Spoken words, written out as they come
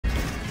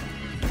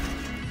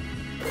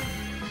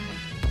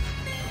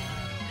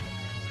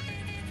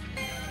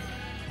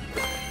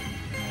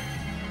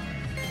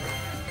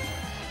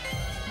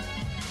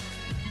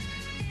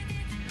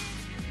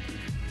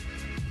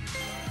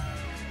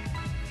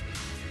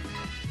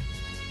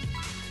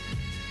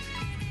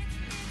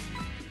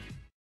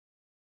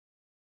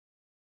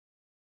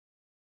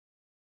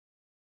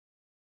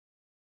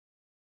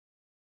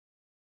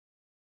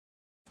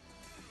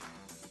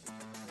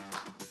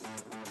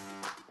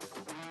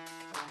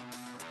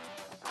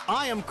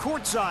I am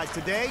courtside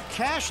today.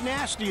 Cash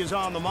Nasty is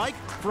on the mic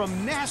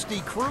from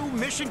Nasty Crew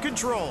Mission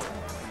Control.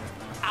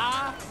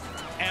 I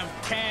am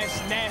Cash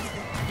Nasty,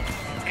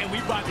 and we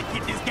about to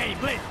get this game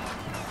lit.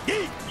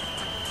 Yeet!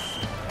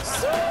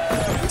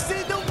 You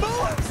see them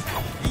moves?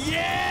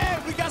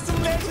 Yeah, we got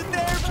some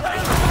legendary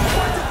players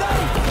for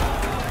today.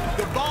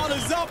 The ball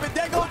is up, and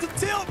there goes the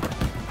tilt.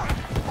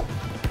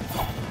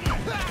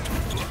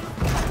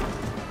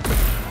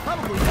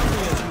 Probably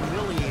nothing as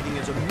humiliating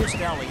as a missed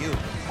alley-oop.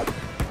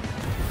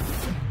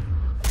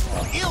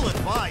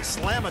 Ill-advised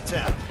slam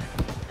attack.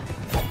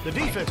 The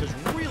defense is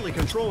really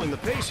controlling the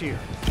pace here.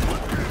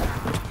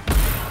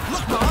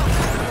 Look, Mom,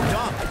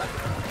 done.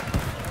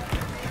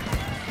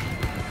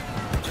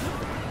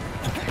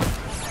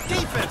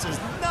 Defense is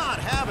not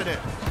having it.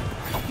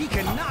 He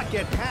cannot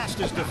get past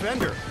his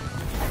defender.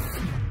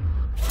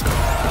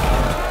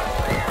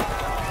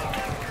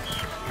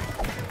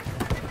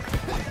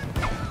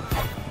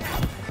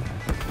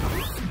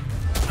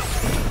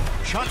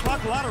 Shot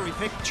clock lottery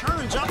pick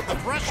turns up the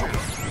pressure.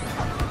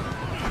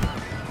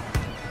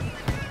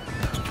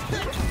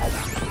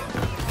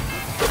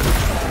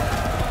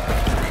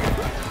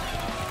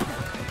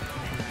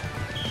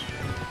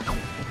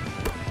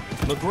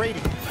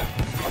 McGrady.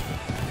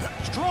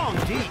 Strong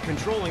D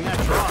controlling that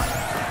drive.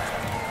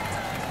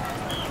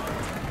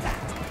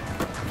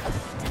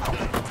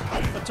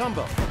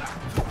 Mutombo.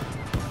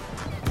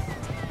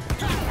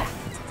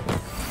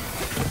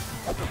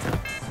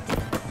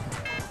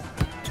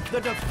 The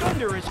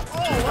defender is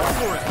all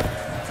over it.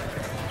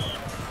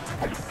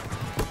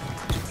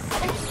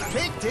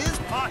 Picked his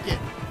pocket.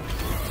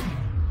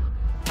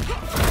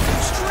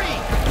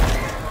 Streak.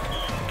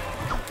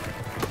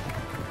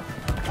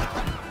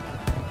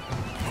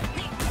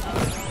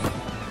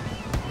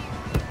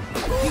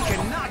 He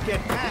cannot get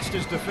past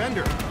his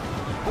defender.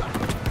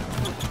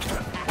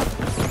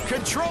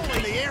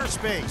 Controlling the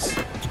airspace.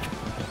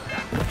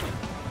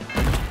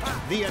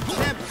 The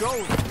attempt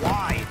goes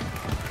wide.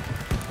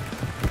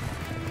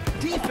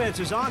 Defense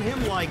is on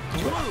him like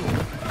glue.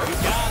 You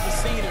guys are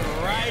seeing it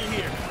right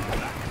here.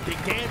 The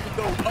game can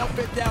go up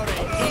and down at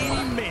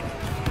any minute.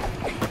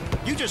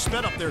 You just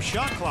sped up their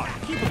shot clock.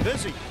 Keep him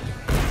busy.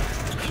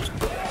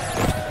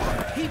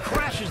 He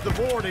crashes the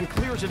board and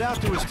clears it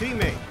out to his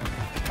teammate.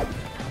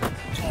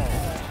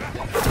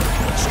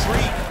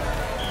 Streak.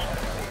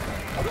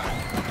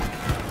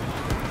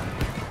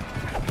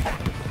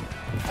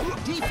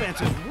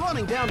 Defense is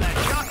running down that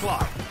shot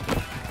clock.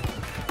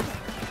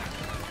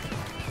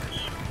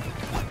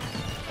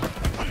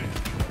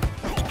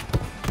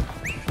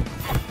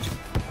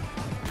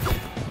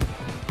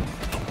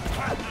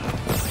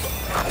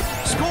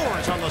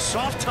 Scores on the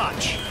soft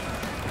touch.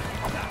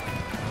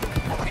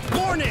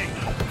 Warning!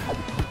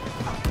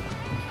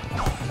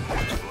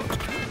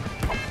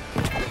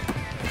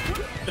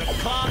 The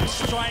clock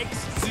strikes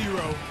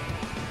 0.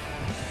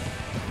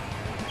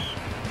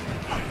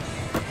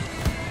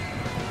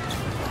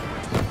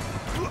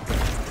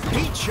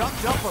 He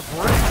chucked up a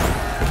brick.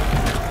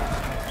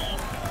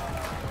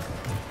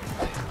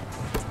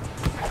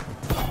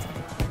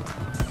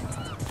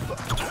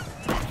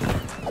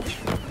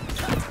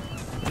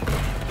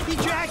 He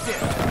jacked it.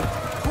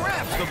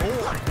 Grabs the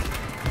board.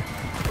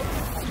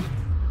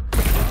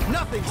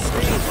 Nothing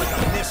stays like a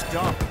missed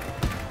dump.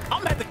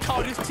 I'm going to have to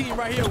call this team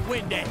right here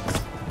Windex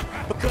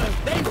because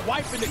they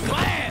wiping the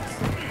glass.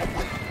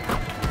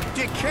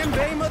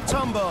 Dikembe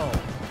Mutombo.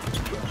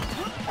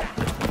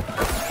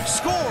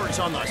 Scores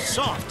on the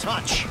soft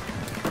touch.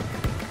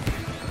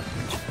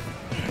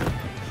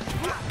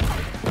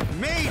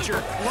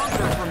 Major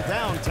clunker from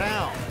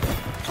downtown.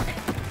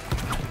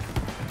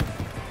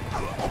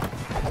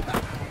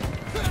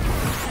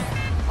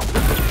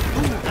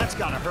 Ooh, that's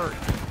gotta hurt.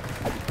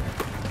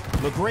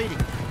 McGrady.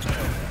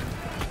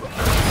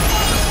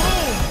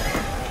 Boom!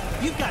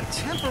 You've got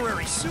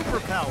temporary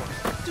superpower.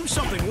 Do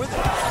something with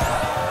it.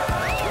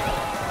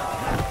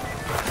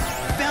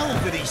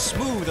 Velvety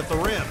smooth at the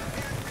rim.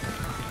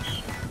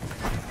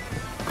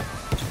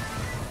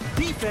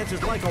 Defense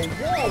is like a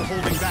wall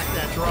holding back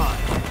that drive.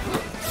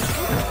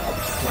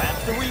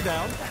 Grabs the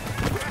rebound.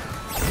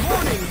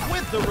 Mourning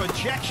with the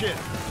rejection.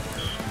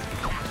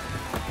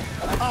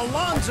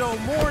 Alonzo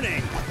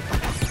Mourning.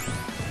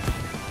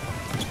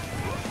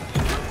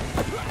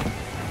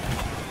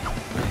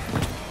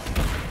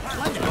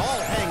 Let it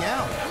all hang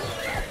out.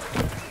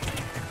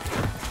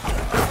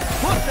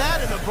 Put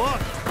that in the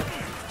book.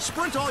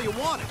 Sprint all you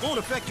want. It won't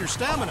affect your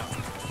stamina.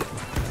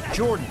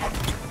 Jordan.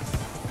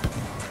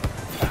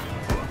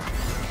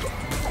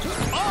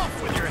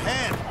 Off with your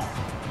head.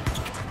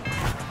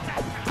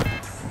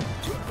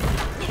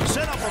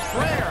 Set up a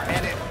prayer,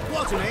 and it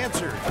wasn't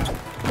answered.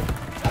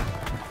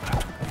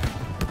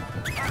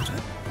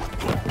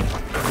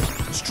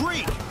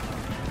 Streak.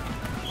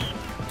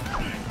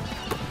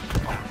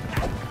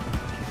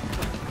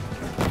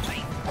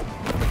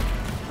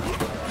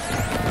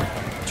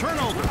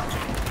 Turnover.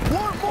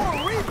 One more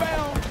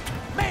rebound.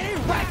 Man, they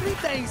racking these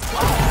things.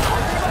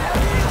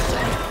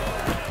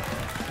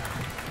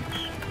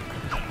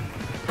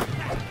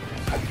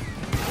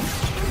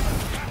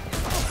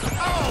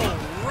 Oh,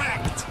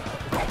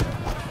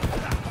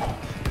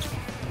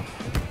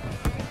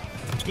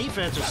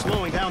 defense is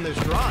slowing down this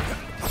drive.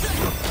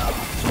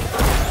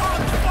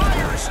 On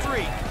fire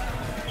streak!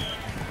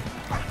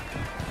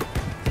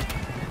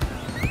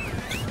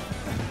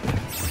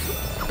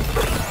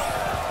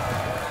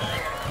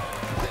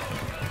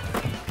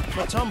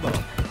 Mutombo.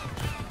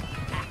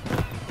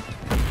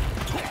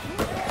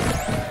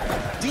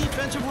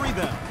 Defensive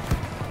rebound.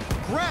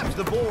 Grabs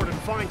the board and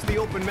finds the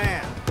open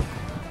man.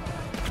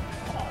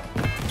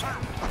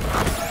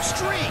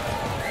 Streak!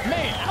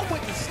 Man, I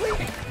went to sleep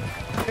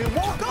and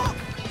woke up,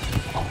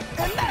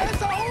 and now it's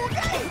the whole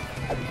game.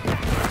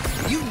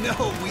 You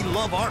know we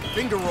love our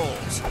finger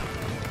rolls.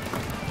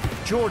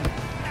 Jordan.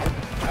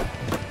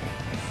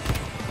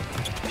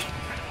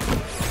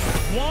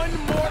 One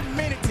more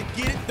minute to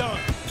get it done.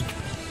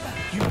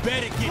 You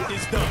better get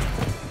this done.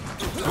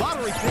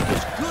 Lottery pick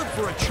is good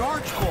for a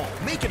charge ball.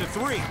 Make it a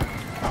 3.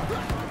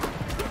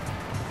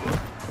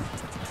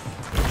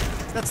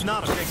 That's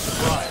not a big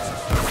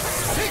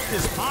surprise. Pick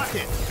this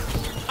pocket.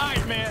 All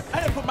right, man. I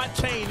had to put my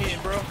chain in,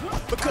 bro,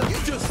 because you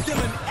just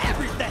stealing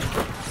everything.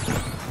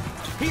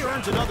 He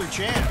earns another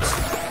chance.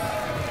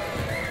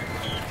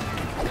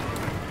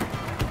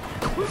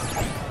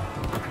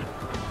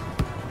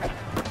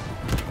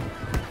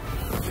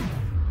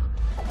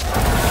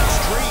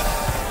 Streak.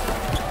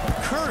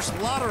 Cursed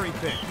lottery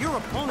pick. Your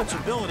opponent's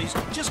abilities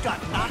just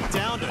got knocked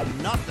down to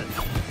nothing.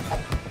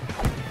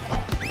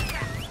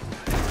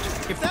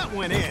 If that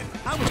went in,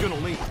 I was going to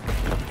leave.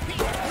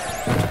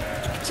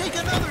 Take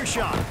another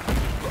shot.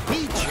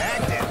 He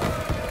jacked it.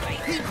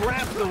 He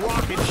grabs the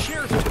rock and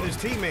shares it with his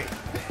teammate.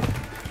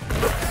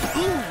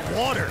 Ooh,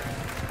 water.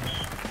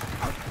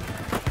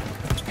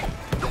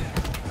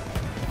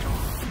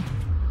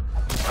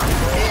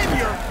 In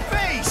your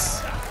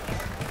face!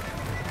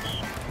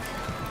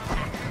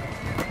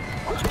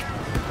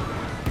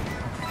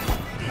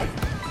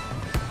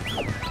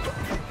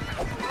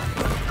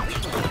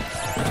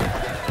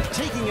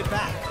 Taking it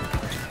back.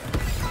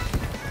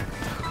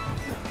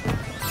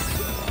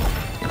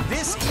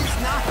 This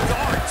is not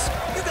darts.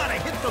 You gotta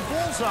hit the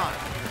bullseye.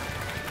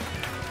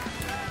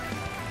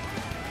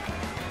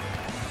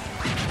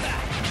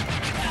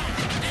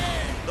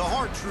 The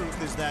hard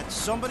truth is that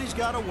somebody's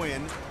gotta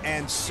win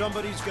and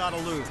somebody's gotta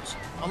lose.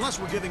 Unless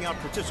we're giving out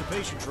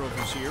participation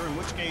trophies here, in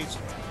which case,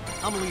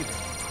 I'm leaving.